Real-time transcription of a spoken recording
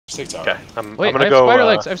Just take tower. Okay, I'm Wait, gonna I have go. spider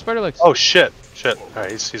legs. I have spider legs. Oh shit! Shit! All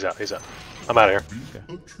right, he's out. He's out. I'm out of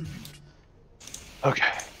here.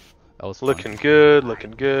 Okay. That was fun. Looking good.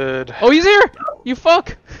 Looking good. Oh, he's here! You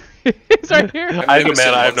fuck! He's right here. I have no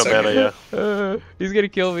mana. I have no mana. Yeah. He's gonna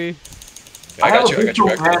kill me. Yeah, I got you. I got you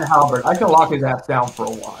back and there. halberd. I can lock his ass down for a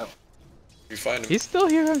while. You find him. He's still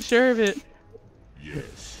here. I'm sure of it.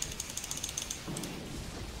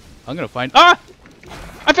 I'm gonna find. Ah!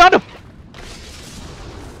 I found him.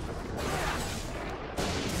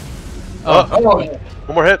 Oh, Oh,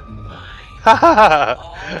 one more hit. I'm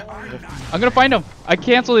gonna find him. I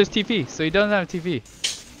canceled his TP, so he doesn't have TP.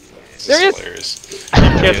 This There he is. hilarious.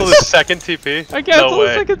 Cancel the second TP. I canceled No his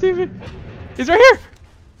way. second TP. He's right here.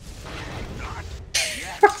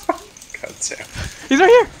 God damn. He's right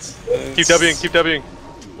here. Keep Wing. Keep Wing.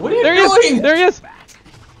 what are you There he doing? is. There he is.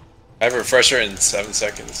 I have a refresher in 7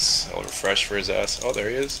 seconds. I'll refresh for his ass. Oh, there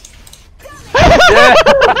he is. Yeah.